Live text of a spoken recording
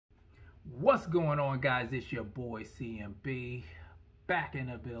What's going on, guys? It's your boy CMB, back in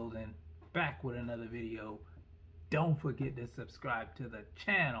the building, back with another video. Don't forget to subscribe to the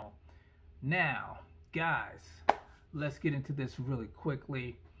channel. Now, guys, let's get into this really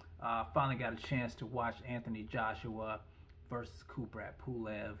quickly. Finally got a chance to watch Anthony Joshua versus Kubrat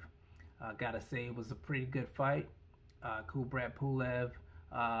Pulev. Gotta say, it was a pretty good fight. Kubrat Pulev,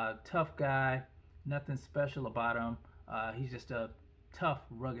 tough guy, nothing special about him. He's just a tough,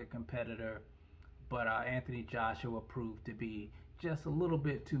 rugged competitor, but Anthony Joshua proved to be just a little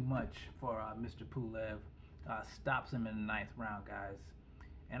bit too much for Mr. Pulev. Stops him in the 9th round, guys.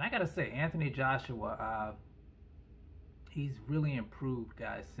 And I gotta say, Anthony Joshua, he's really improved,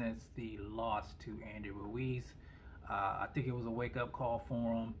 guys, since the loss to Andy Ruiz. I think it was a wake-up call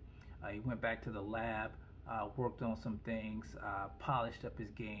for him. He went back to the lab, worked on some things, polished up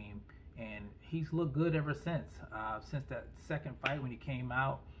his game, and he's looked good ever since that second fight when he came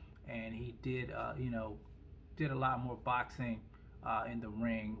out, and he did did a lot more boxing in the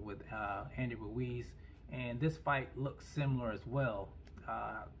ring with Andy Ruiz, and this fight looks similar as well.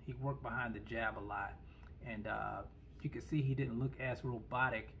 He worked behind the jab a lot, and you can see he didn't look as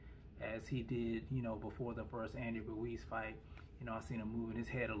robotic as he did, before the first Andy Ruiz fight. I seen him moving his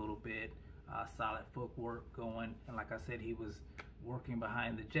head a little bit, solid footwork going, and like I said, he was working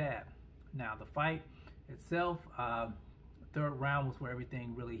behind the jab. Now the fight itself, third round was where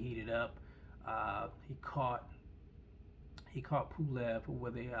everything really heated up. He caught Pulev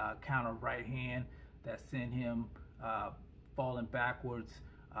with a counter right hand that sent him falling backwards.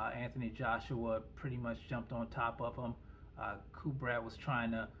 Anthony Joshua pretty much jumped on top of him. Kubrat was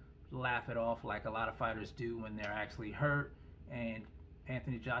trying to laugh it off like a lot of fighters do when they're actually hurt, and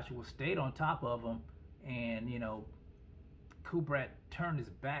Anthony Joshua stayed on top of him, and Kubrat turned his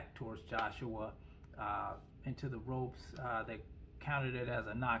back towards Joshua into the ropes. They counted it as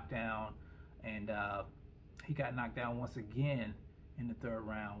a knockdown, and he got knocked down once again in the third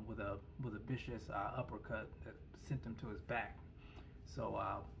round with a vicious uppercut that sent him to his back. So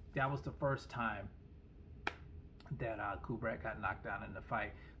that was the first time that Kubrat got knocked down in the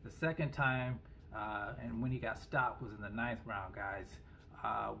fight. The second time, and when he got stopped, was in the 9th round, guys.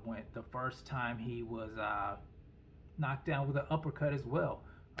 When the first time he was knocked down with an uppercut as well.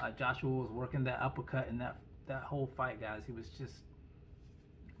 Joshua was working that uppercut in that whole fight, guys. He was just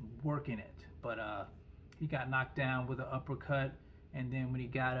working it, but he got knocked down with an uppercut, and then when he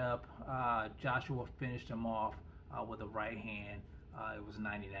got up, Joshua finished him off with a right hand. It was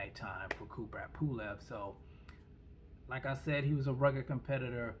 90-night time for Kubrat Pulev. So like I said, he was a rugged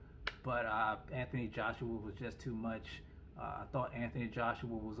competitor, but Anthony Joshua was just too much. I thought Anthony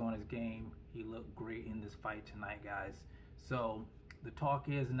Joshua was on his game. He looked great in this fight tonight, guys. So the talk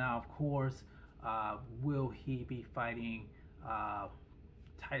is now, of course, will he be fighting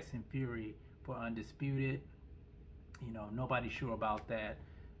Tyson Fury for undisputed? Nobody's sure about that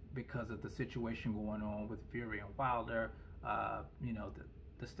because of the situation going on with Fury and Wilder.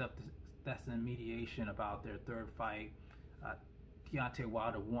 The stuff that's in mediation about their third fight. Deontay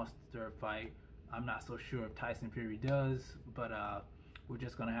Wilder wants the third fight. I'm not so sure if Tyson Fury does, but we're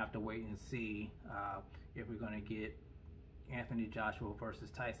just going to have to wait and see if we're going to get Anthony Joshua versus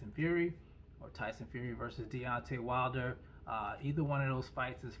Tyson Fury or Tyson Fury versus Deontay Wilder. Either one of those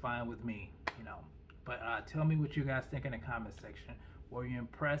fights is fine with me, But tell me what you guys think in the comment section. Were you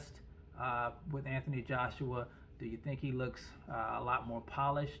impressed with Anthony Joshua? Do you think he looks a lot more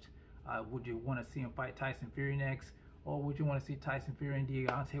polished? Would you want to see him fight Tyson Fury next? Or would you want to see Tyson Fury and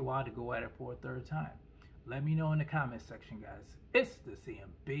Deontay Wilder go at it for a third time? Let me know in the comment section, guys. It's the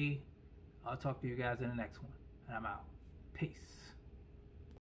CMB. I'll talk to you guys in the next one. And I'm out. Peace.